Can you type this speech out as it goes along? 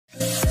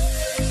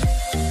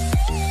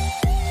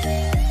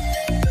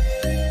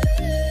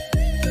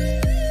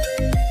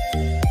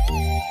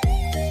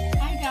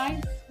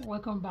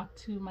welcome back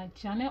to my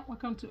channel.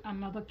 Welcome to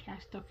another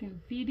cash stuffing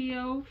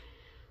video.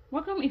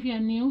 Welcome. If you are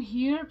new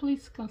here,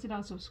 please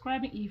consider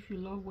subscribing. If you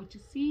love what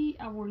you see,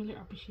 I will really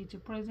appreciate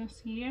your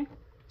presence here.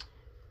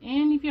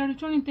 And if you are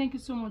returning, thank you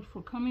so much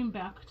for coming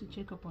back to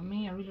check up on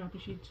me. I really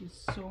appreciate you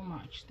so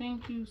much.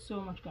 Thank you so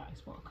much,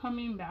 guys, for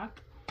coming back.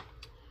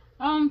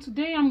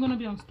 Today I'm gonna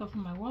be unstuffing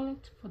my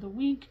wallet for the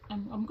week,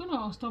 and I'm gonna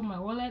unstuff my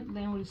wallet,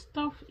 then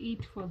restuff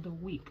it for the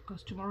week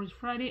because tomorrow is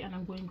Friday and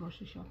I'm going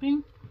grocery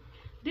shopping.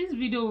 This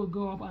video will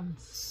go up on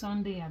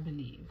Sunday, I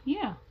believe.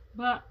 Yeah,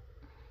 but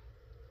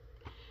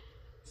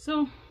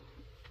so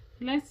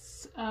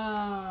let's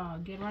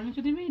get right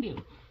into the video.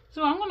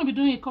 So I'm gonna be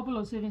doing a couple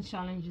of savings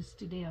challenges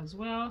today as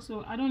well.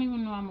 So I don't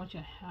even know how much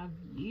I have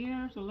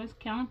here. So let's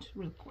count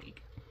real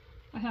quick.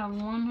 I have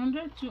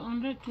 100,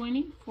 200,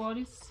 20,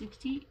 40,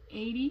 60,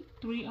 80,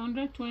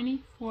 300,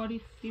 20,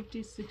 40,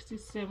 50, 60,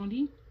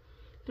 70,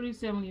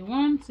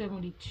 371,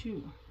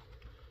 72.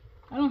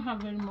 I don't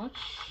have very much,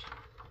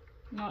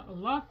 not a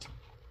lot.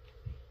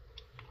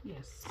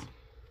 Yes.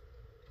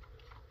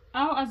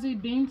 How has it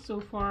been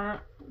so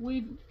far?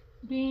 We've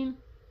been,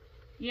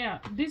 yeah,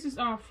 this is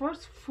our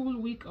first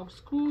full week of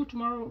school.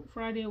 Tomorrow,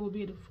 Friday, will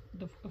be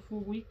the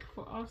full week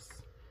for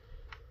us.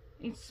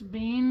 It's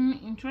been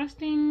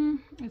interesting,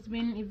 it's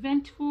been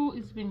eventful,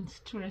 it's been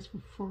stressful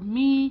for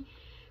me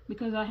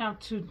because I have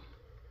to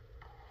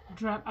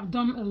drive. I've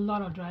done a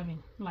lot of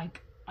driving.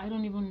 Like, I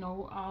don't even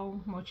know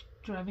how much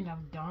driving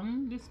I've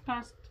done this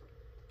past,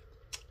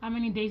 how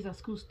many days that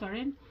school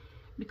started,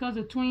 because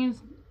the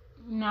twins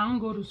now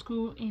go to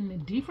school in a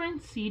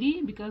different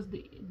city because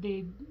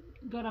they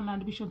got an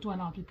admission to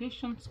an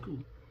application school,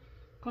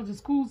 because the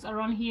schools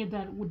around here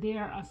that they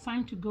are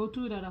assigned to go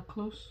to that are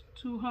close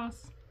to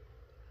us,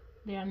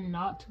 they are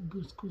not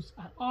good schools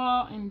at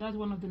all. And that's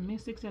one of the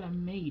mistakes that I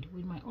made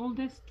with my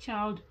oldest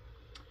child.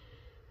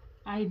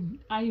 I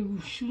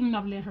shouldn't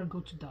have let her go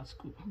to that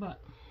school,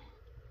 but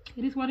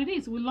it is what it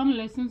is. We learn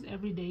lessons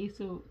every day,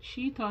 so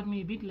she taught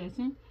me a big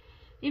lesson.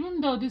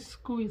 Even though this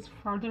school is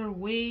farther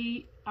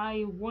away,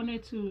 I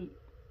wanted to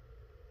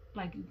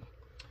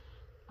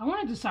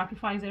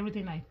sacrifice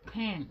everything I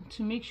can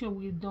to make sure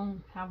we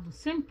don't have the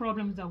same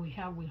problems that we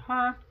have with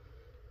her,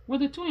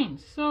 with the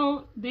twins.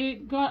 So they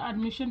got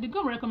admission, they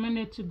got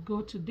recommended to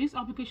go to this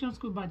application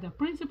school by the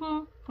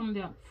principal from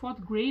their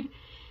 4th grade,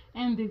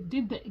 and they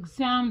did the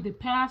exam, they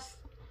passed,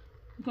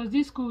 because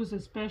this school is a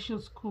special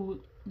school.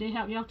 You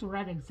have to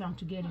write an exam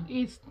to get in.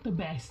 It's the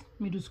best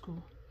middle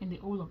school in the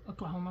whole of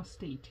Oklahoma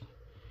State.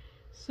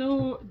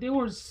 So they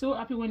were so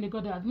happy when they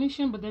got the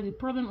admission, but then the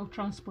problem of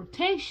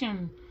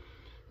transportation,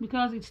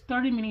 because it's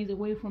 30 minutes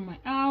away from my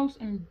house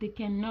and they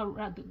cannot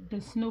ride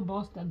the snow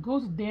bus that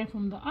goes there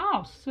from the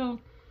house. So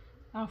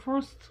our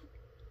first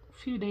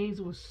few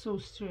days was so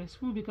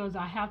stressful because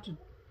I had to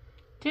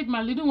take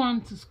my little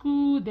one to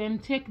school, then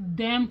take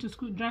them to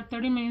school, drive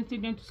 30 minutes,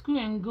 take them to school,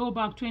 and go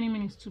back 20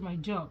 minutes to my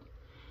job.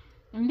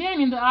 And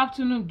then in the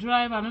afternoon,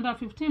 drive another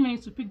 15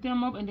 minutes to pick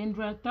them up, and then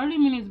drive 30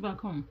 minutes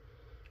back home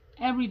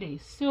every day.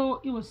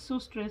 So it was so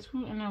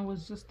stressful, and I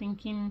was just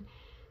thinking,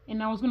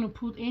 and I was going to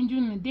put Angel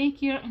in the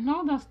daycare, and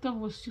all that stuff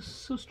was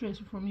just so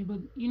stressful for me. But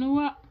you know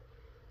what?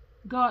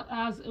 God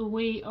has a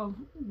way of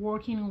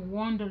working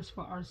wonders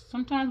for us.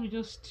 Sometimes we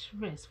just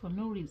stress for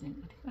no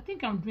reason. I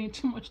think I'm doing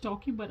too much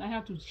talking, but I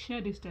have to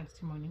share this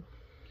testimony.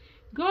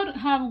 God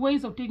have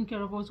ways of taking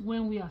care of us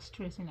when we are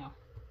stressing out.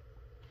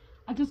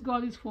 I just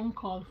got this phone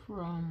call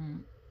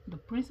from the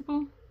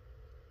principal,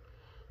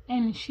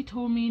 and she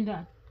told me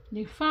that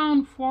they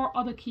found 4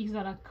 other kids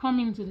that are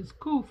coming to the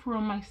school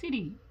from my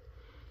city.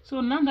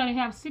 So now that I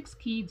have 6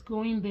 kids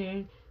going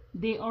there,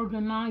 they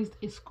organized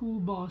a school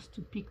bus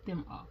to pick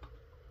them up.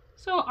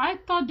 So I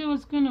thought they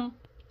was gonna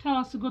tell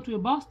us to go to a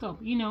bus stop,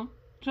 you know,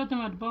 drop them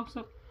at the bus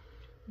stop.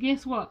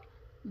 Guess what?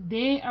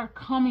 They are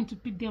coming to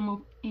pick them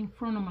up in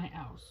front of my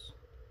house.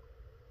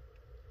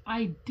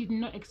 I did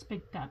not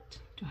expect that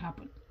to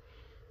happen.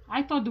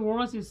 I thought the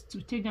worst is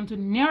to take them to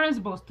the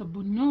nearest bus stop,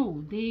 but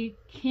no, they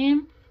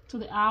came to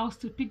the house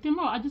to pick them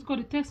up. I just got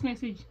a text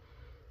message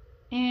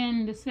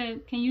and they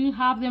said, can you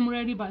have them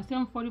ready by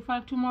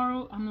 7:45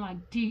 tomorrow? I'm like,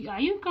 are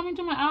you coming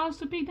to my house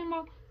to pick them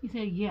up? He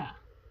said, yeah.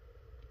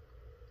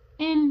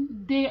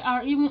 And they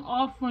are even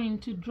offering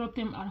to drop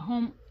them at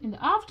home in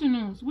the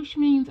afternoons, which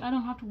means I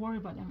don't have to worry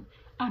about them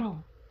at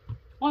all.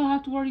 All I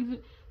have to worry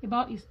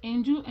about is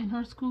Angel and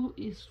her school.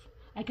 Is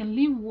I can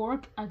leave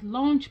work at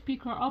lunch,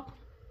 pick her up,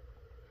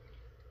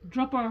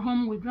 drop her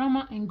home with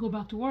grandma, and go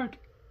back to work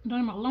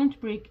during my lunch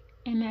break,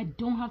 and I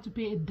don't have to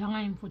pay a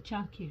dime for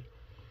childcare.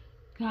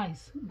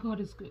 Guys, God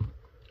is good.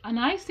 And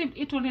I saved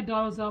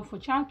 $800 out for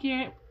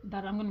childcare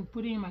that I'm going to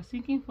put in my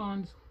sinking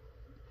funds.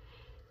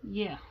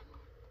 Yeah,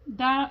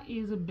 that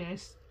is the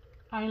best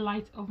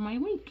highlight of my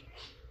week.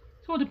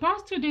 So the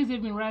past 2 days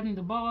they've been riding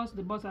the bus.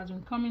 The bus has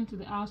been coming to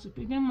the house to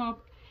pick them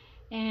up,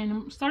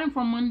 and starting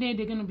from Monday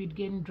they're going to be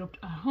getting dropped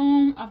at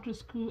home after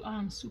school.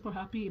 I'm super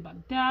happy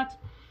about that.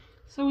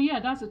 So yeah,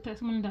 that's a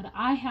testimony that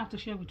I have to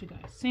share with you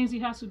guys, since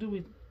it has to do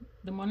with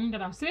the money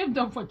that I've saved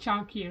up for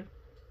childcare.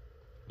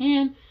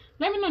 And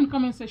Let me know in the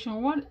comment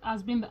section what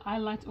has been the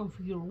highlight of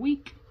your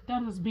week.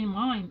 That has been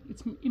mine.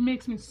 It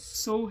makes me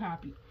so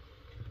happy.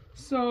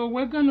 So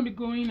we're going to be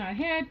going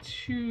ahead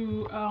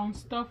to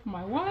stuff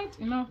my wallet.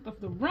 Enough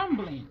of the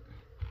rambling.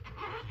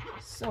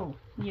 So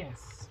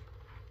yes,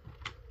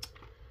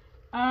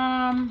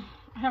 I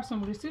have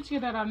some receipts here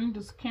that I need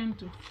to scan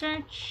to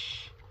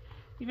Fetch.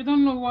 If you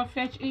don't know what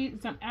Fetch is,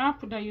 it's an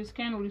app that you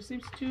scan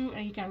receipts to,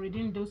 and you can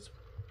redeem those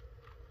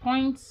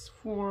points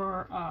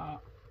for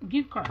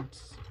gift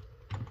cards.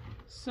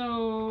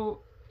 So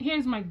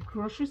here's my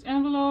groceries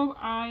envelope.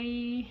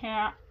 I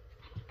have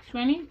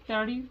 20,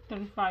 30,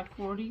 35,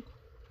 40.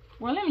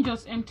 Well, let me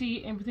just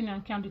empty everything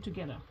and count it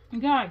together.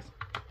 And guys,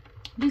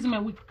 this is my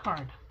week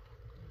card.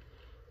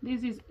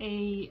 This is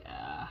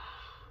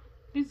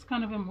this is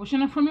kind of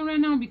emotional for me right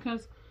now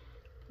because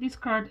this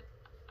card,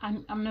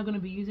 I'm not going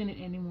to be using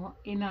it anymore,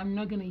 and I'm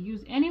not going to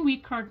use any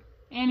week card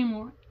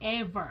anymore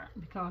ever,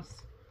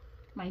 because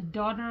my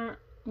daughter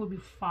will be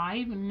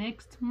 5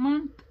 next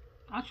month,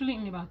 actually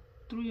in about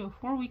 3 or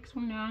 4 weeks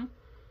from now.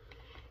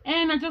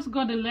 And I just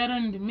got a letter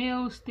in the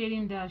mail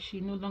stating that she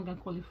no longer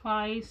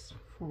qualifies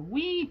for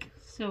week.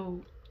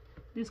 So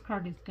this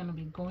card is gonna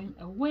be going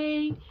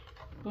away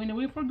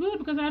for good,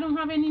 because I don't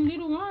have any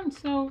little ones.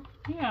 So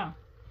yeah,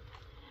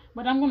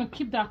 but I'm gonna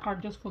keep that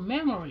card just for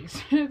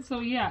memories.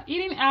 So yeah,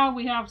 eating out,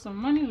 we have some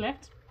money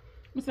left.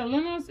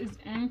 Miscellaneous is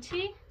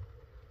empty.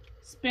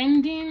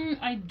 Spending,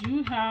 I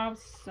do have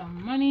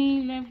some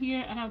money left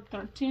here. I have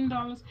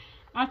 $13.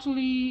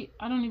 Actually,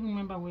 I don't even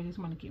remember where this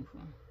money came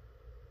from.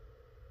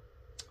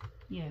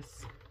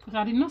 Yes, because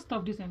I did not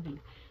stuff this envelope.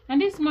 And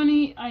this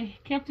money I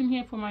kept in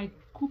here for my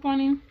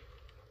couponing,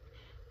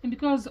 and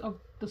because of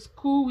the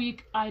school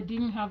week I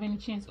didn't have any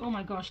chance. Oh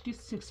my gosh,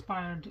 this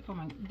expired. Oh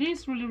my,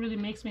 this really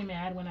makes me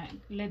mad when I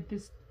let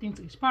these things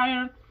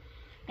expire.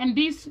 And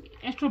this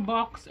extra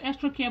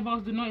care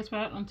box do not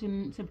expire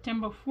until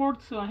September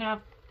 4th, so I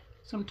have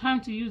some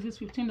time to use this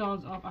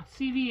 $15 off at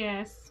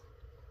CVS.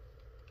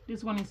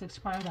 This one is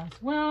expired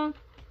as well,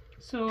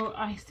 so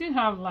I still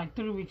have like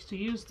 3 weeks to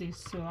use this,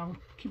 so I'll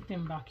keep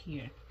them back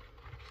here.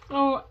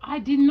 So I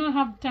did not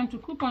have time to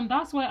coupon.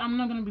 That's why I'm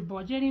not going to be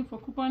budgeting for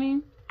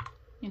couponing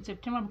in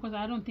September, because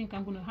I don't think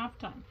I'm going to have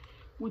time.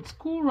 With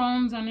school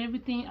runs and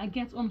everything, I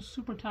get home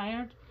super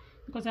tired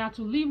because I have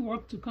to leave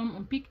work to come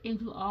and pick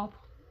Angel up.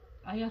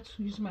 I have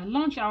to use my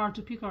lunch hour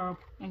to pick her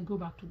up and go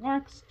back to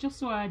work, just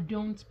so I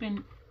don't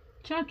spend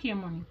childcare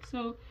money.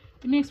 So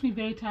it makes me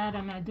very tired,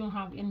 and I don't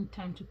have any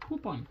time to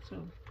coupon.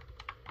 So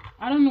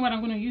I don't know what I'm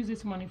going to use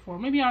this money for.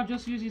 Maybe I'll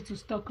just use it to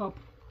stock up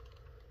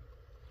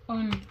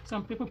on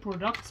some paper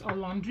products or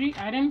laundry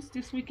items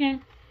this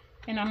weekend,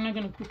 and I'm not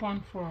going to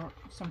coupon for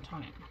some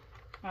time.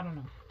 I don't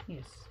know.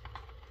 Yes.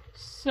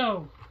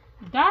 So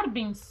that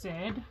being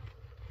said,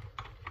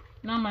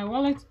 now my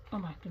wallet, oh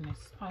my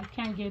goodness, I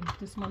can't get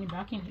this money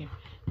back in here.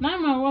 Now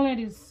my wallet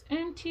is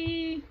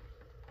empty.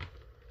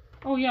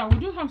 Oh yeah, we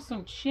do have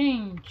some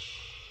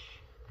change.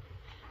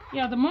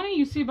 Yeah, the money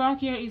you see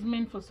back here is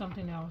meant for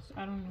something else.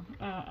 I don't know.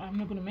 I'm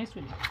not going to mess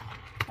with it.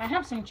 I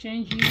have some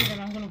change here that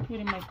I'm going to put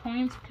in my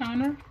coins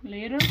counter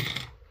later.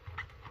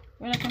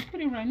 Well, I can put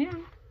it right now.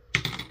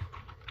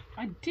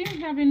 I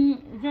didn't have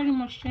very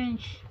much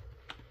change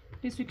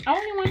this week. I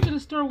only went to the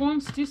store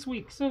once this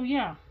week. So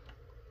yeah,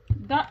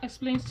 that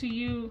explains to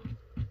you.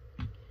 I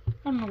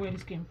don't know where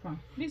this came from.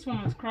 This one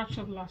was scratched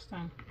up last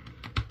time.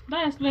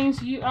 That explains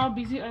to you how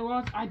busy I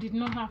was. I did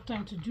not have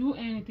time to do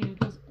anything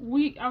because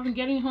I've been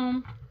getting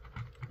home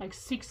like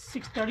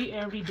 6:30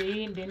 every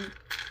day, and then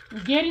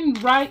getting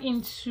right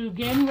into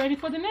getting ready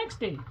for the next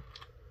day,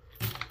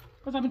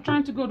 because I've been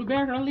trying to go to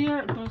bed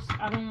earlier because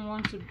I don't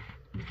want to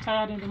be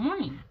tired in the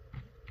morning.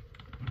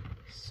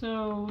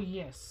 So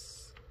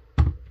yes,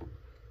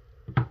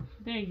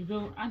 there you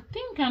go. I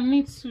think I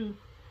need to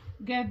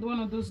get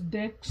one of those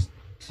Dex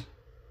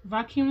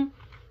vacuum.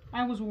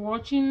 I was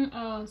watching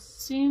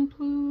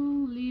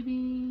Simple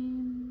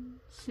Living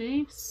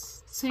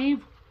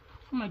Save.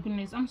 Oh my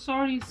goodness, I'm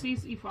sorry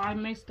sis if I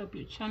messed up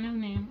your channel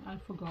name. I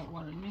forgot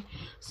what it meant.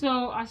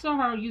 So I saw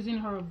her using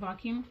her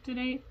vacuum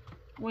today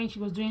when she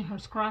was doing her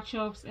scratch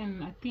offs,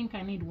 and I think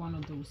I need one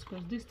of those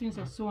because these things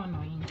are so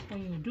annoying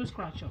when you do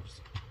scratch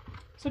offs.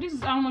 So this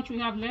is how much we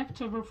have left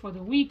over for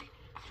the week: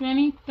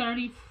 20,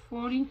 30,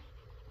 40,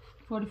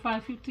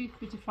 45, 50,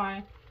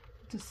 55,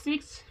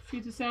 56,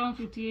 57,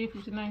 58,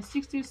 59,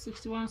 60,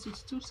 61,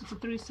 62,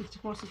 63,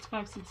 64,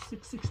 65,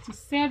 66,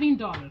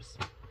 $67.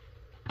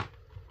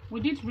 We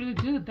did really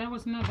good. That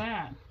was not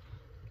bad.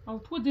 I'll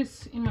put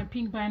this in my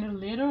pink binder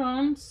later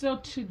on. So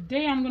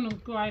today I'm gonna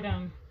go ahead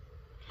and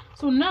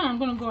now I'm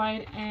gonna go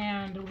ahead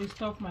and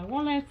restock my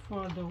wallet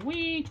for the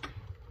week.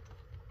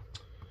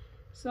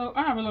 So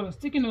I have a lot of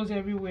sticky notes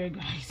everywhere,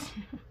 guys.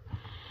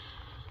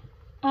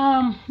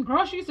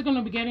 Groceries are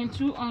gonna be getting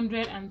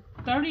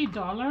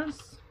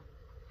 $230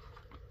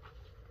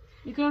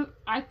 because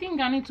I think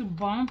I need to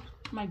bump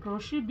my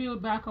grocery bill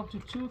back up to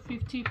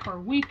 $250 per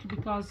week,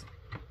 because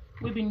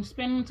we've been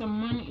spending some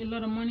money, a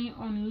lot of money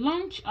on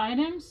lunch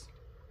items,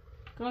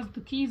 because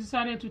the kids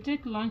decided to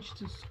take lunch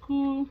to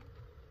school.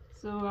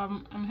 So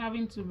I'm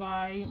having to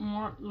buy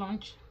more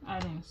lunch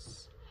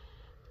items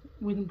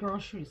with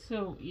groceries.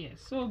 So yeah,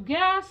 so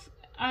gas,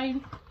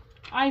 I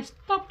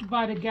stopped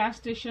by the gas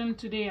station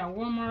today at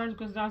Walmart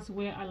because that's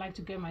where I like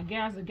to get my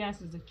gas. The gas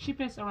is the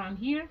cheapest around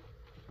here.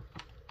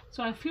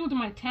 So I filled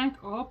my tank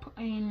up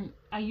and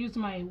I used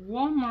my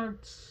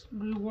Walmart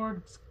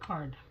rewards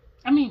card.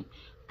 I mean,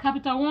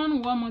 Capital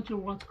One Walmart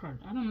rewards card.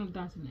 I don't know if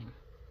that's the name.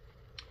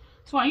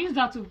 So I used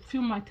that to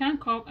fill my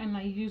tank up, and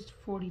I used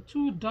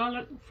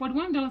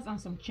 $41 and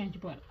some change,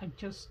 but I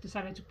just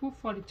decided to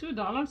put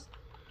 $42.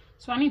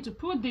 So I need to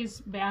put this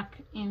back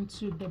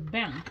into the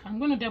bank. I'm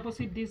going to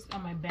deposit this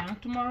at my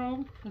bank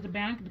tomorrow, because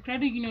the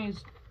credit union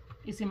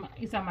is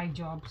at my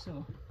job.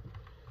 So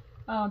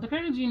the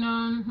credit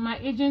union, my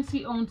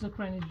agency owns the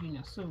credit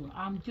union, so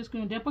I'm just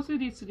going to deposit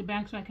this to the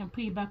bank so I can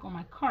pay it back on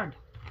my card.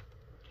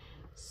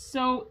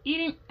 So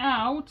eating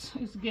out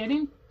is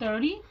getting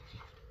 $30.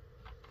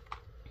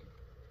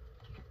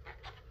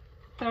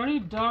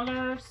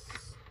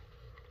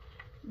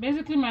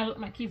 Basically,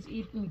 my kids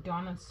eat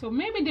McDonald's, so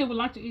maybe they would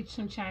like to eat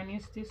some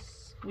Chinese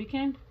this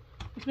weekend.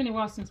 It's been a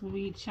while since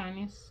we eat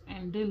Chinese,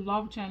 and they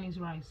love Chinese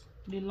rice.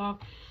 They love,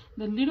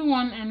 the little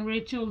one, and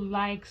Rachel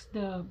likes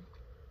the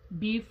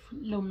beef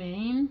lo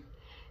mein,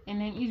 and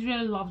then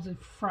Israel loves the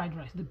fried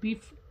rice, the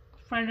beef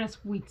fried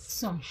rice with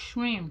some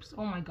shrimps.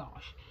 Oh my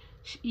gosh,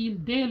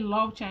 they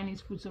love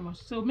Chinese food so much.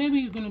 So maybe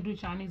you're gonna do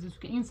Chinese this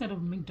weekend instead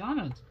of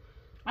McDonald's.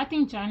 I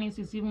think Chinese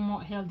is even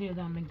more healthier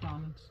than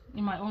McDonald's,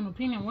 in my own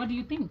opinion. What do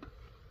you think?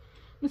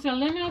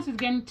 Miscellaneous is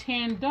getting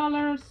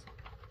 $10.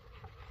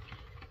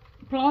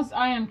 Plus,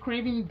 I am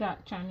craving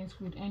that Chinese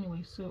food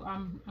anyway, so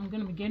I'm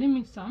gonna be getting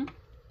me some.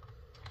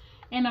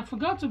 And I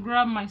forgot to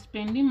grab my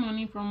spending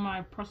money from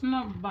my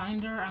personal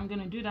binder. I'm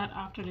gonna do that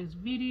after this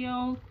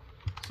video.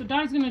 So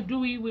that's gonna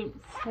do it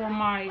for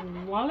my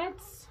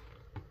wallets.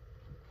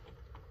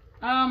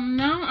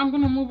 Now I'm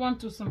gonna move on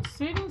to some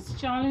savings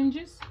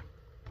challenges.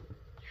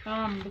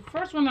 The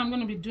first one I'm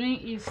going to be doing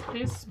is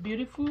this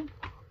beautiful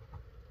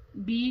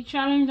bee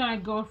challenge that I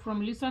got from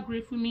Lisa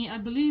Grateful Me. I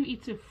believe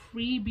it's a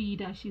freebie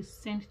that she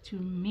sent to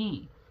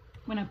me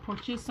when I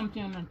purchased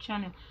something on her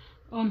channel,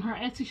 on her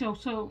Etsy shop.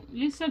 So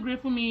Lisa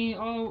Grateful Me,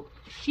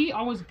 she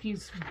always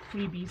gives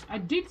freebies. I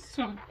did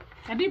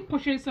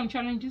purchase some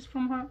challenges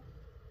from her.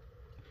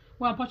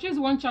 Well, I purchased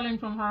one challenge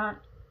from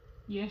her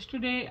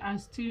yesterday. I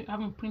still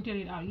haven't printed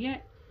it out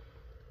yet,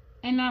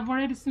 and I've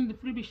already seen the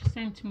freebie she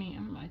sent to me.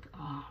 I'm like,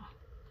 ah.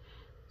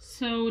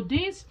 So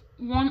this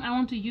one I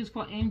want to use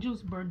for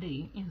Angel's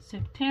birthday in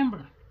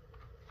September.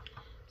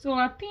 So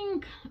I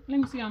think,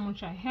 let me see how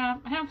much I have.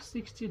 I have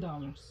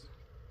 $60.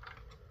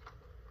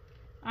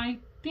 I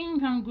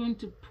think I'm going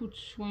to put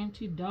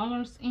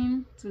 $20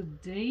 in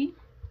today.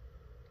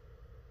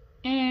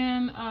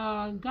 And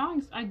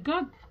guys, I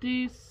got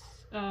this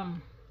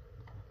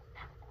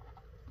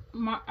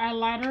my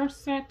highlighter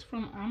set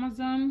from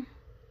Amazon,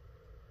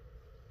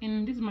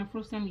 and this is my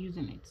first time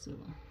using it, so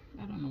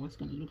I don't know what's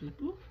gonna look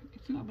like. Ooh,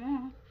 it's not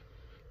bad.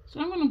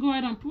 So I'm gonna go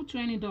ahead and put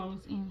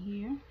 $20 in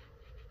here.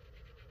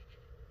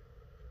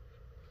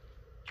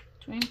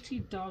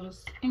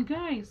 $20. And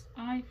guys,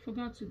 I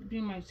forgot to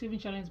bring my saving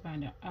challenge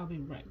binder. I'll be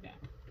right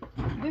back.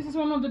 This is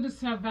one of the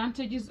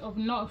disadvantages of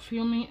not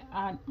filming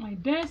at my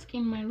desk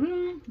in my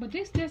room, but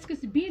this desk is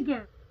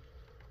bigger.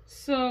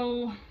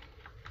 So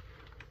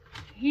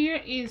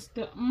here is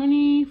the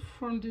money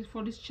for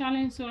this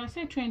challenge. So I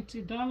said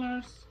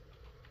 $20.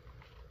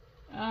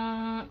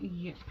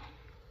 Yep.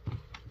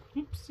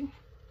 Oopsie.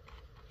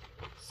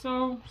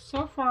 So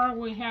far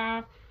we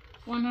have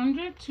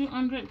 100,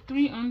 200,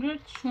 300,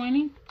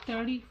 20,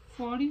 30,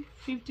 40,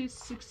 50,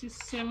 60,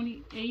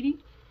 70, 80,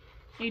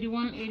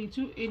 81,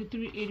 82,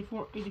 83,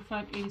 84,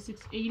 85,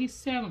 86,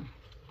 87.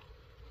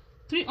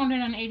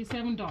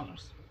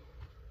 $387,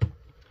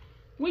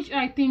 which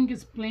I think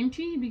is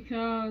plenty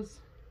because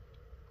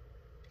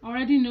I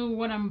already know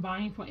what I'm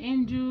buying for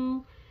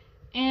Angel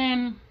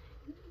and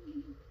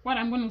what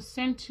I'm going to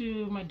send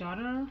to my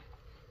daughter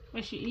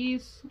where she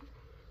is.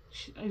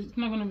 It's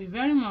not going to be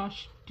very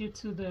much due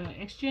to the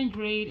exchange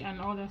rate and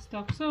all that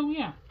stuff. So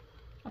yeah,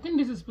 I think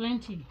this is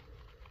plenty,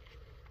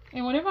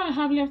 and whatever I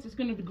have left is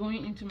going to be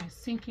going into my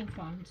sinking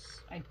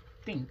funds, I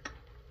think.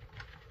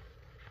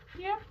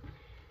 Yeah,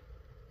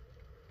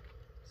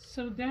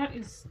 so that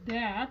is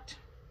that.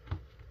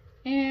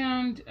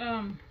 And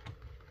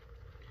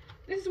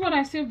this is what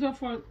I saved up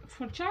for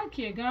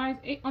childcare, guys.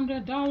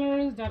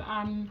 $800 that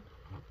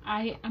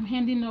I am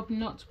handing up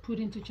not to put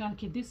into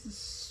childcare. This is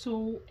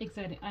so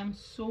exciting. I'm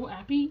so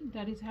happy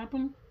that it's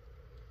happened,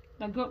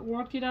 that God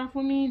worked it out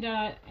for me.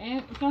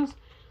 Because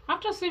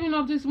after saving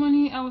up this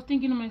money, I was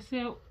thinking to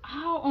myself,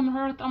 how on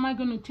earth am I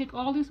going to take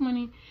all this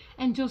money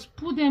and just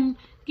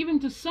give them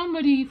to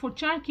somebody for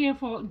childcare,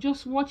 for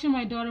just watching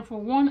my daughter for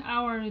 1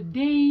 hour a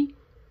day?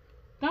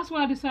 That's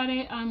why I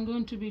decided I'm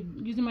going to be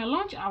using my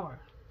lunch hour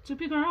to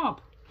pick her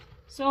up.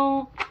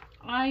 So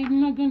I'm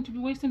not going to be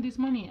wasting this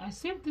money. I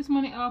saved this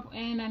money up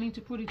and I need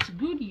to put it to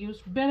good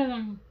use, better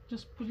than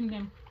just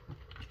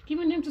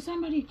giving them to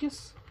somebody,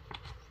 just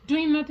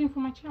doing nothing for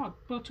my child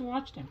but to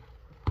watch them.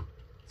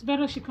 It's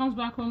better she comes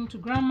back home to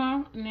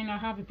grandma, and then I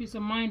have a peace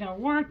of mind at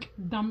work.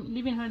 I'm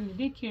leaving her in the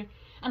daycare,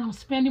 and I'm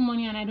spending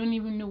money, and I don't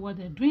even know what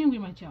they're doing with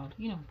my child,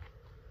 you know.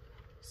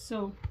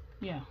 So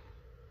yeah.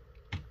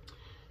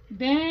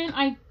 Then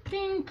I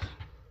think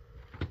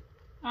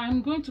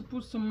I'm going to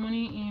put some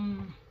money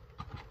in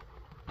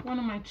one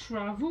of my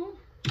travel,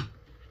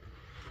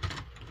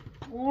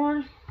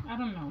 or I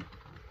don't know.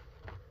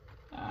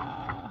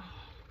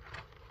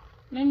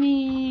 Let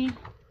me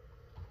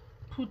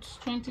put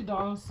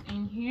 $20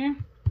 in here.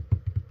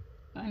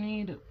 I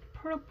need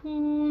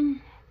purple.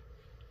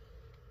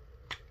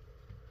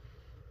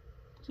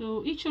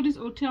 So each of these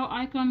hotel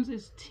icons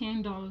is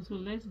 $10. So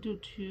let's do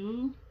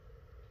 2.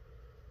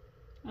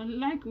 I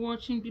like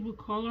watching people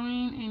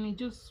coloring, and it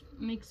just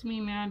makes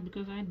me mad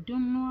because I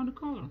don't know how to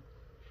color.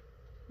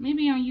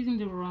 Maybe I'm using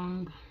the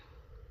wrong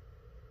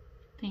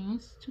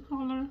things to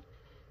color.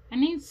 I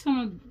need some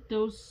of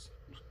those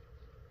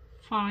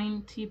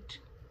fine tipped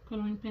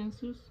coloring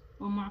pencils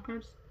or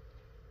markers,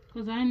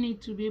 because I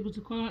need to be able to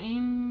color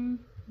in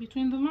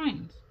between the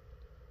lines,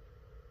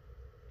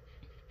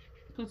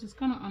 because it's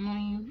kind of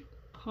annoying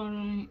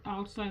coloring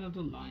outside of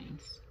the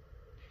lines.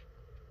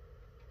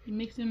 It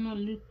makes them not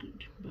look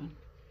good, but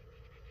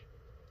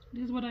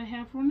this is what I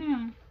have for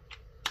now.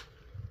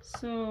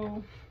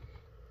 So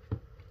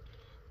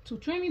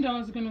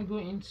 $20 is gonna go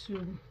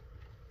into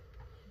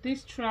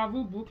this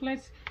travel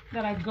booklet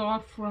that I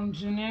got from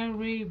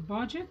January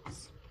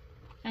Budgets,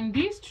 and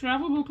this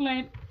travel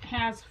booklet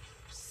has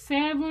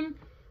 7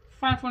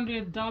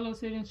 $500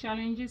 savings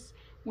challenges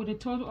with a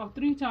total of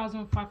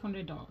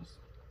 $3,500.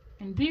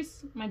 And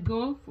this, my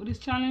goal for this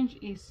challenge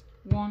is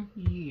 1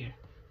 year.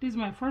 This is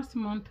my first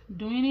month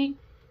doing it,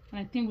 and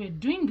I think we're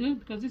doing good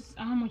because this is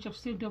how much I've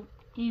saved up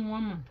in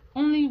 1 month.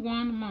 Only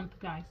 1 month,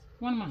 guys.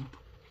 1 month.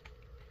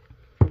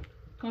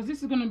 Because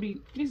this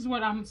is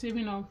what I'm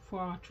saving up for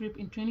our trip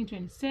in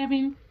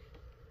 2027.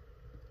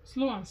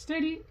 Slow and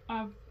steady.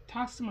 I've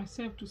tasked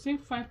myself to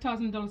save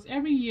 $5,000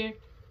 every year,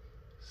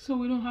 so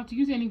we don't have to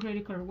use any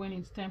credit card when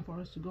it's time for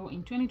us to go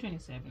in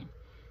 2027.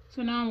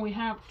 So now we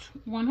have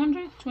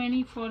 100,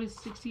 20, 40,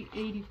 60,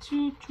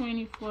 82,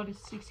 20, 40,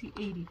 60,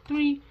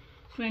 83,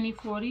 20,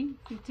 40,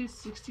 50,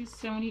 60,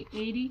 70,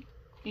 80,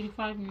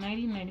 85,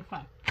 90,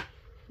 95.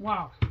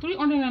 Wow,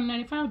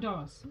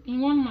 $395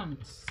 in 1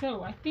 month.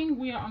 So I think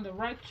we are on the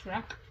right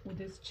track with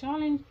this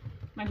challenge.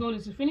 My goal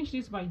is to finish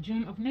this by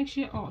June of next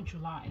year or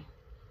July.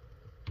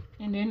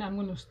 And then I'm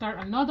going to start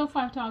another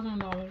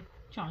 $5,000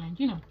 challenge.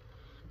 You know,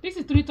 this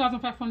is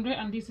 $3,500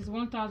 and this is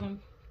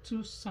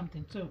 $1,002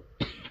 something.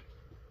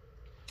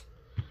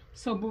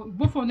 So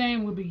both of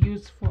them will be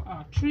used for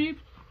our trip.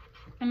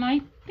 And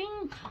I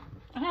think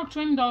I have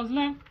 $20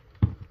 left.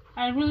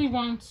 I really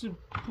want to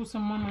put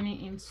some more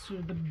money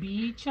into the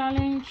bee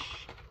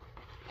challenge.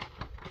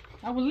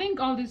 I will link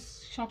all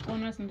these shop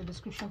owners in the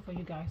description for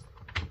you guys,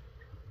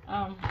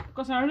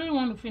 because I really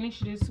want to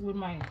finish this with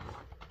my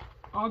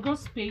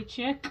August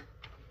paycheck.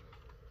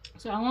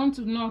 So I want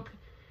to knock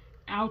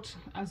out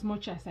as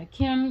much as I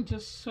can,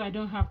 just so I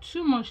don't have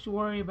too much to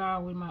worry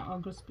about with my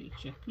August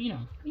paycheck. You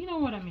know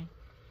what I mean.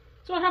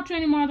 So I have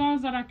 $20 more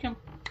that I can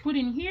put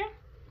in here.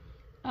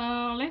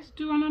 Let's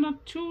do another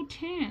 2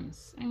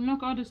 10s and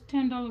knock all this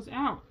 $10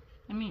 out.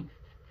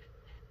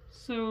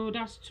 So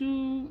that's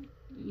two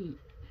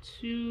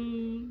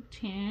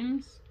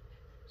 10s.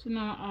 So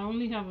now I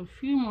only have a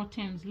few more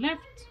 10s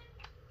left,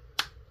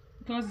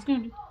 because it's gonna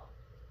be.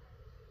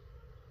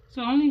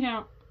 So I only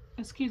have.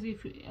 Excuse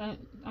if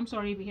I'm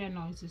sorry if you hear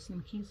noises.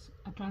 The kids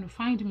are trying to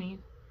find me.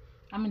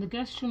 I'm in the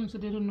guest room, so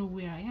they don't know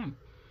where I am.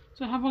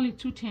 So I have only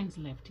 2 10s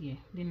left here.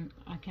 Then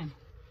I can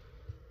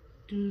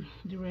do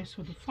the rest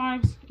of the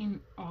 5s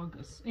in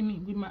August.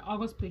 With my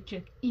August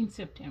paycheck in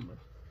September,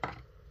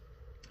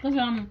 because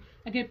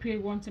I get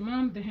paid once a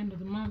month, the end of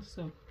the month.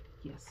 So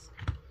yes.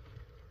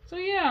 So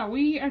yeah,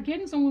 we are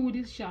getting somewhere with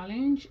this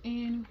challenge,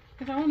 and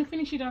because I want to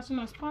finish it as soon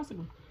as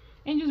possible.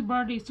 Angel's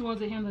birthday is towards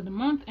the end of the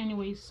month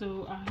anyway,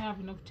 so I have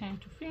enough time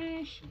to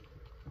finish.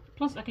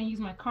 Plus I can use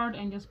my card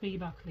and just pay it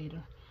back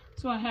later.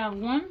 So I have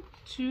 1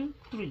 2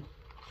 3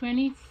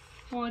 20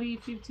 40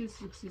 50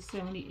 60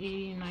 70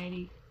 80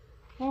 90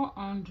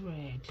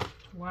 400.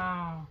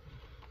 Wow.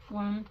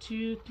 1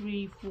 2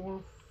 3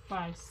 4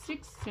 5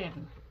 6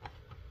 7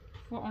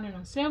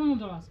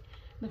 $407.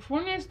 The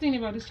funniest thing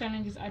about this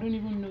challenge is I don't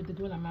even know the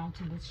goal amount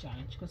in this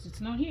challenge, because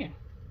it's not here.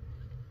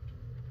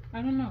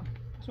 I don't know.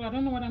 So I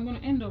don't know what I'm going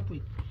to end up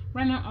with.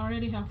 Right now I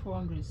already have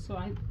 400, so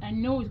I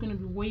know it's going to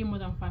be way more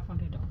than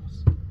 $500,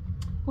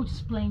 which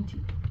is plenty.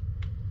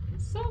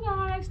 So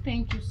guys,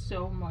 thank you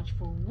so much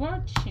for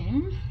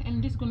watching,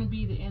 and this is going to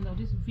be the end of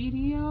this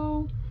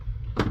video.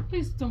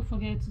 Please don't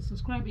forget to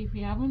subscribe if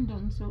you haven't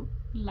done so,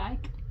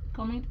 like,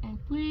 comment, and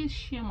please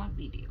share my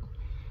video.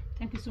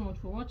 Thank you so much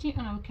for watching,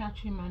 and I'll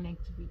catch you in my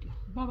next video.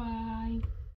 Bye bye.